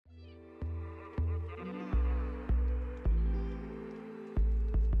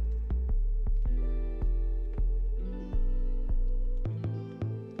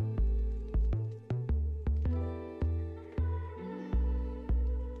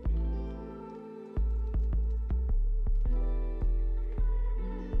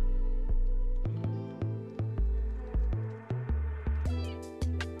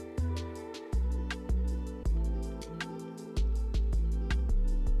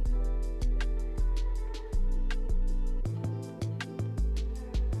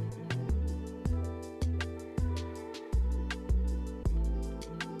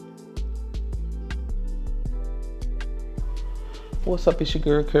What's up, it's your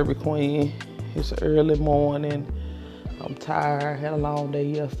girl Kirby Queen. It's early morning. I'm tired, had a long day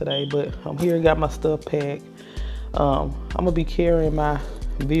yesterday, but I'm here, got my stuff packed. I'm gonna be carrying my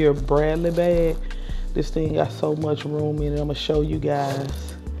Vera Bradley bag. This thing got so much room in it. I'm gonna show you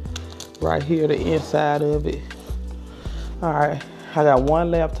guys right here the inside of it. All right, I got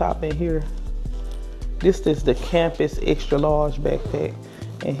one laptop in here. This is the Campus Extra Large backpack.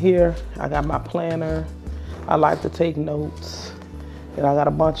 And here I got my planner. I like to take notes. And I got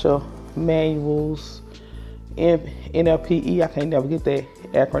a bunch of manuals. NLPE, I can't never get that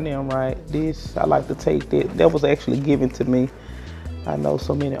acronym right. This, I like to take that. That was actually given to me. I know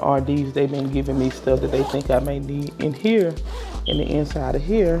so many RDs, they've been giving me stuff that they think I may need. In here, in the inside of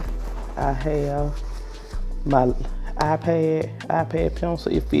here, I have my iPad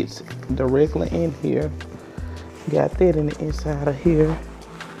pencil. It fits directly in here. Got that in the inside of here.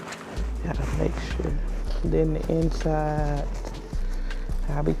 Gotta make sure. Then the inside,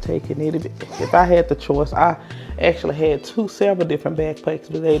 I'll be taking it. If I had the choice, I actually had several different backpacks,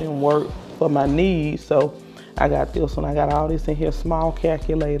 but they didn't work for my needs. So I got this one. I got all this in here. Small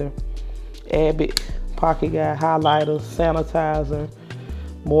calculator, Abbott pocket guide, highlighters, sanitizer,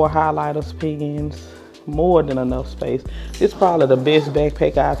 more highlighters, pens, more than enough space. It's probably the best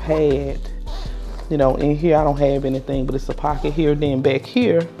backpack I've had. You know, in here I don't have anything, but it's a pocket here. Then back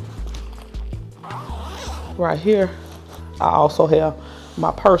here, right here, I also have my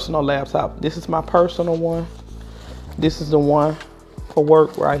personal laptop. This is my personal one. This is the one for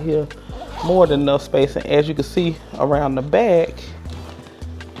work right here. More than enough space. And as you can see around the back,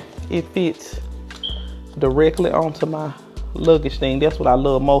 it fits directly onto my luggage thing. That's what I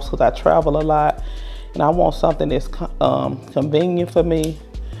love most because I travel a lot. And I want something that's convenient for me,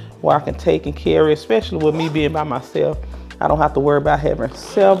 where I can take and carry, especially with me being by myself. I don't have to worry about having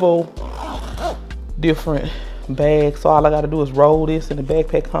several different bags. So all I got to do is roll this and the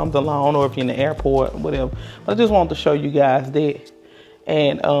backpack comes along, or if you're in the airport, whatever. But I just wanted to show you guys that.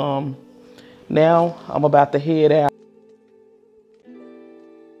 And now I'm about to head out.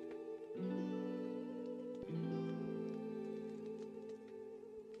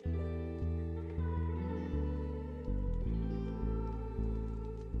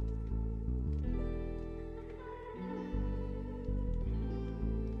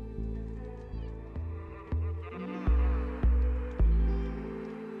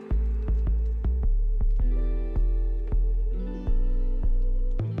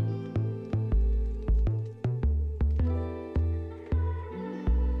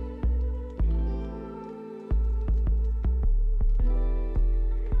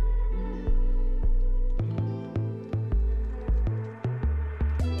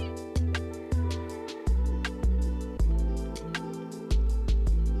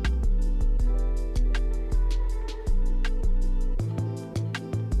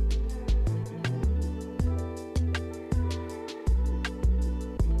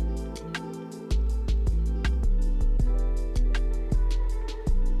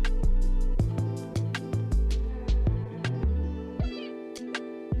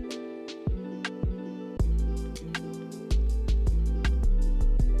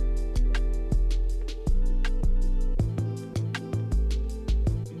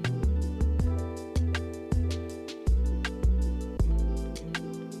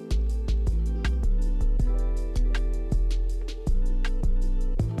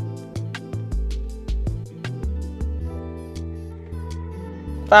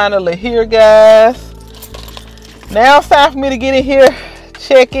 Finally here, guys. Now it's time for me to get in here,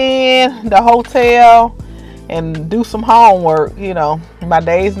 check in the hotel, and do some homework. You know, my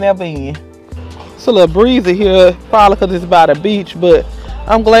days never end. It's a little breezy here, probably because it's by the beach, but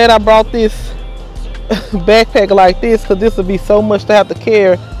I'm glad I brought this backpack like this, because this would be so much to have to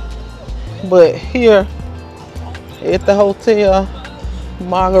carry. But here at the hotel,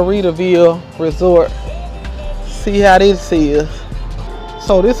 Margaritaville Resort, see how this is.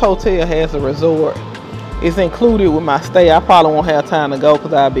 So this hotel has a resort. It's included with my stay. I probably won't have time to go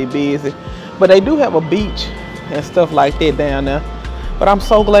because I'll be busy. But they do have a beach and stuff like that down there. But I'm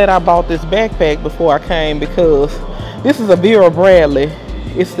so glad I bought this backpack before I came, because this is a Vera Bradley.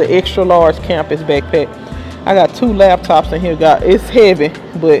 It's the extra large campus backpack. I got 2 laptops in here. It's heavy,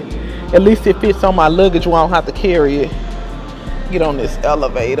 but at least it fits on my luggage where I don't have to carry it. Get on this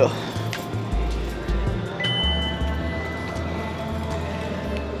elevator.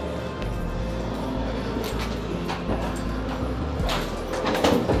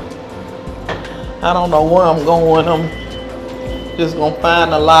 I don't know where I'm going. I'm just gonna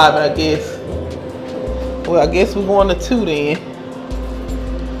find a lobby, I guess. Well, I guess we're going to 2 then.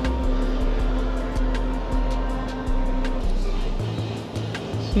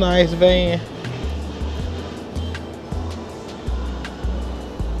 Nice van.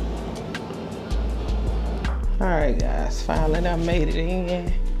 Alright guys, finally I made it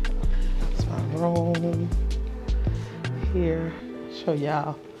in. It's my room here. Show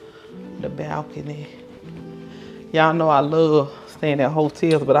y'all the balcony. Y'all know I love staying at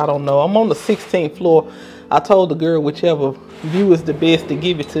hotels, but I don't know. I'm on the 16th floor. I told the girl whichever view is the best to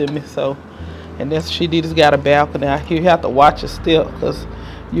give it to me. So, and that's she did. Just got a balcony. You have to watch your step because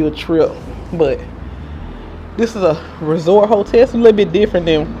you'll trip. But this is a resort hotel. It's a little bit different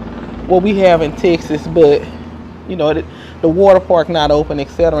than what we have in Texas, but you know, the water park not open,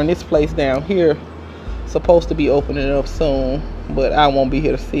 etc. And this place down here supposed to be opening up soon, but I won't be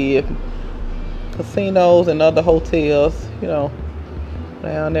here to see it. Casinos and other hotels, you know,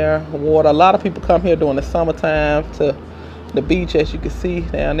 down there, water. A lot of people come here during the summertime to the beach, as you can see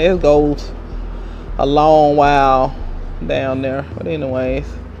down there. It goes a long while down there, but anyways,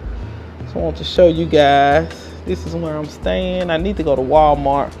 just want to show you guys. This is where I'm staying. I need to go to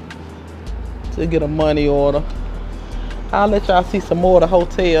Walmart to get a money order. I'll let y'all see some more of the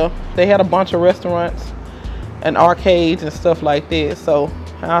hotel. They had a bunch of restaurants and arcades and stuff like that, so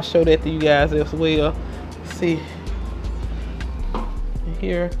I'll show that to you guys as well. See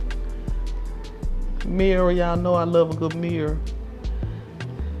here, mirror. Y'all know I love a good mirror.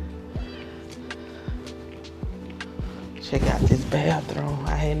 Check out this bathroom.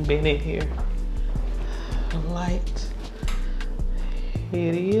 I hadn't been in here. Light.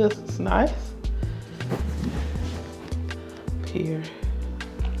 Here it is. It's nice. Here.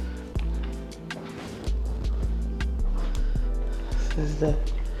 This is the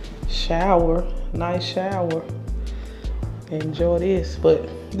shower. Nice shower. Enjoy this. But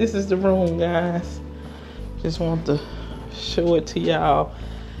this is the room, guys. Just want to show it to y'all.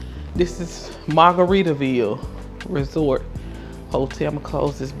 This is Margaritaville Resort Hotel. I'm gonna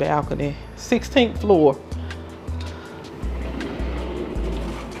close this balcony. 16th floor.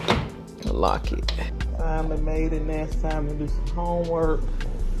 Lock it. Finally made it. Next time to do some homework.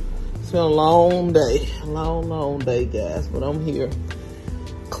 It's been a long day. Long day, guys, but I'm here.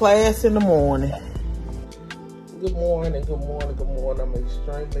 Class in the morning. Good morning. I'm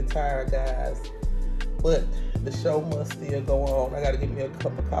extremely tired, guys, but the show must still go on. I gotta get me a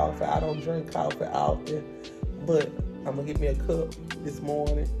cup of coffee. I don't drink coffee often, but I'm gonna get me a cup this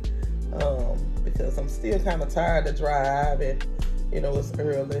morning because I'm still kind of tired to drive, and you know it's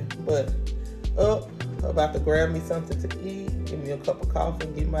early. But about to grab me something to eat, give me a cup of coffee,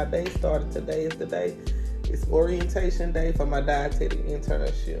 and get my day started. Today is the day. It's orientation day for my dietetic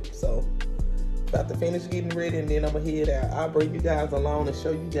internship. So about to finish getting ready, and then I'm gonna head out. I'll bring you guys along and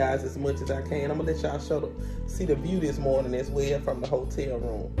show you guys as much as I can. I'm gonna let y'all see the view this morning as well from the hotel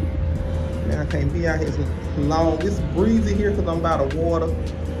room. Man, I can't be out here so long. It's breezy here because I'm by the water.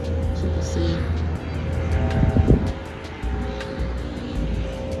 As you can see.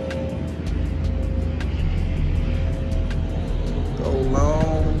 Go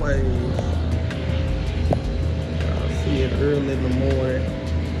long ways. I'll see it early in the morning.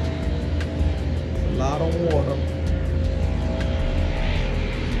 A lot of water.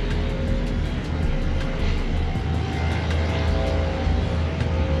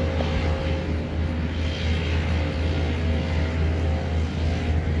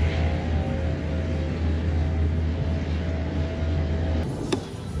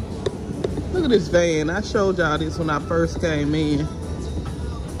 Look at this van. I showed y'all this when I first came in.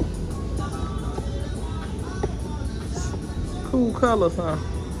 Cool colors, huh?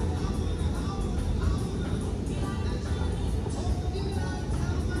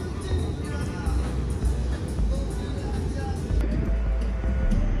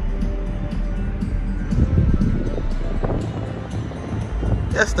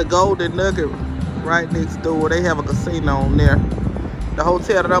 That's the Golden Nugget right next door. They have a casino on there. The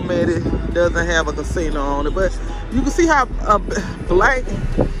hotel that I'm at, it doesn't have a casino on it, but you can see how blank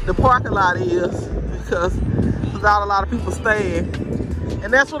the parking lot is because there's not a lot of people staying,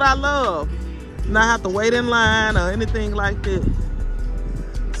 and that's what I love. Not have to wait in line or anything like that.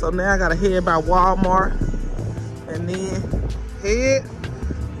 So now I gotta head by Walmart and then head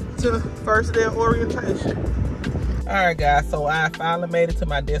to first day of orientation. All right, guys, so I finally made it to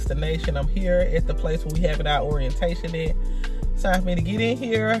my destination. I'm here at the place where we having our orientation at. It's time for me to get in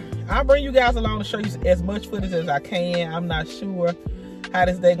here. I'll bring you guys along to show you as much footage as I can. I'm not sure how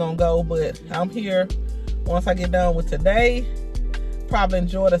this day gonna go, but I'm here. Once I get done with today, probably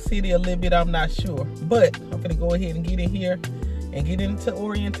enjoy the city a little bit, I'm not sure. But I'm gonna go ahead and get in here and get into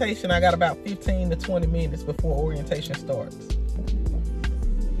orientation. I got about 15 to 20 minutes before orientation starts.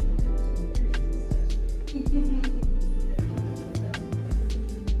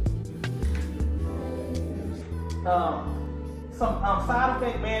 Some side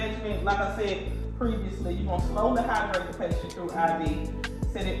effect management, like I said previously, you're gonna slowly hydrate the patient through IV.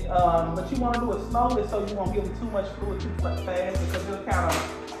 Set it, but you want to do it slowly so you won't give them too much fluid too fast, because it'll kind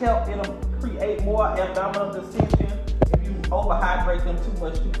of help, it'll create more abdominal distension if you overhydrate them too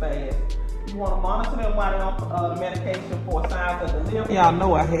much too fast. You want to monitor them while they're on the medication for signs of delivery. Y'all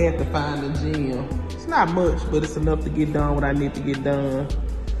know I had to find a gym. It's not much, but it's enough to get done what I need to get done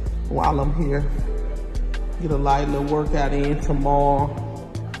while I'm here. Get a light little workout in tomorrow.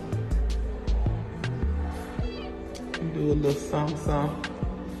 Do a little something.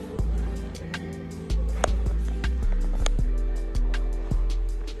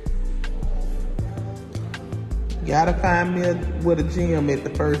 Gotta find me with a gym at the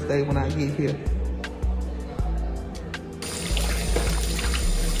first day when I get here.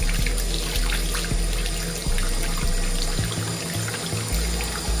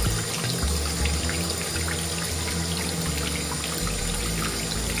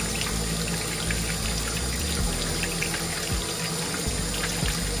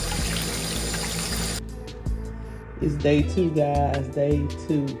 It's day 2, guys, day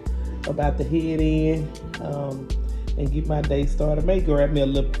 2. About to head in and get my day started. May grab me a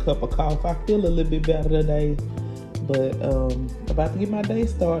little cup of coffee. I feel a little bit better today, but about to get my day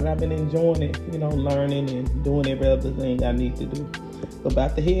started. I've been enjoying it, you know, learning and doing every other thing I need to do.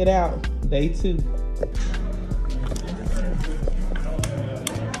 About to head out, day 2.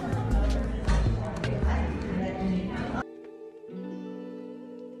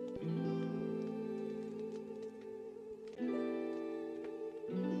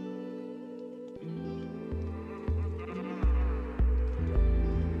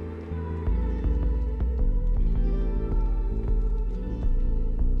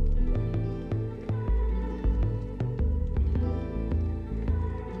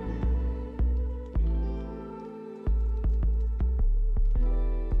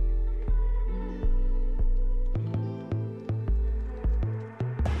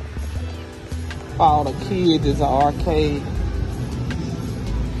 All the kids is an arcade.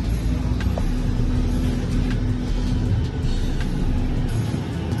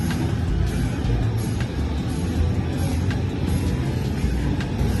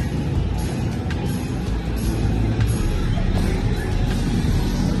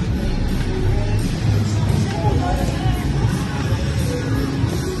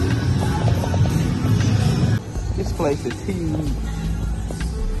 This place is huge.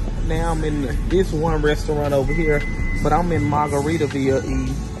 Now I'm in this one restaurant over here, but I'm in Margaritaville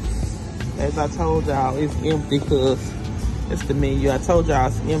East. As I told y'all, it's empty because it's the menu. I told y'all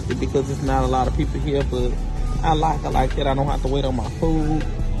it's empty because there's not a lot of people here, but I like that. I don't have to wait on my food.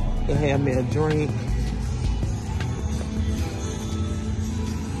 Can have me a drink.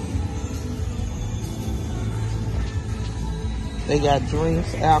 They got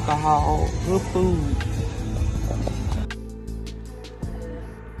drinks, alcohol, good food.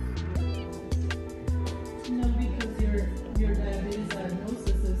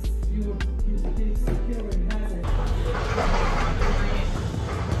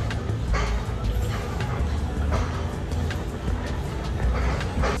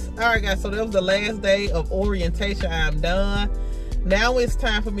 Alright guys, so that was the last day of orientation. I'm done. Now it's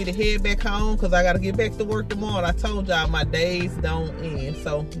time for me to head back home because I got to get back to work tomorrow. And I told y'all my days don't end.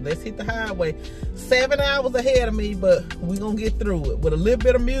 So let's hit the highway. 7 hours ahead of me, but we're going to get through it. With a little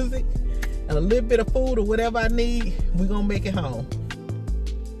bit of music and a little bit of food or whatever I need, we're going to make it home.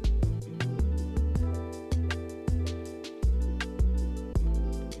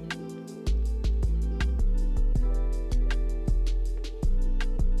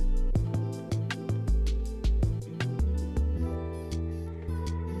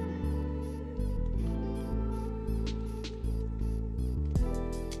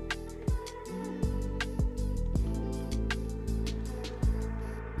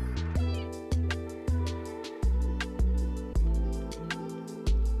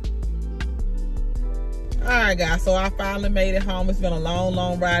 Alright guys, so I finally made it home. It's been a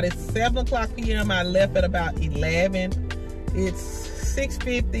long ride. It's 7 o'clock p.m. I left at about 11. It's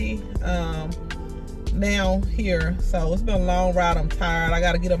 6:50 now here. So it's been a long ride. I'm tired. I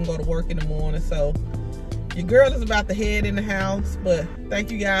got to get up and go to work in the morning. So your girl is about to head in the house. But thank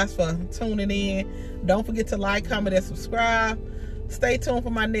you guys for tuning in. Don't forget to like, comment, and subscribe. Stay tuned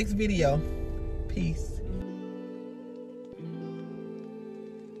for my next video. Peace.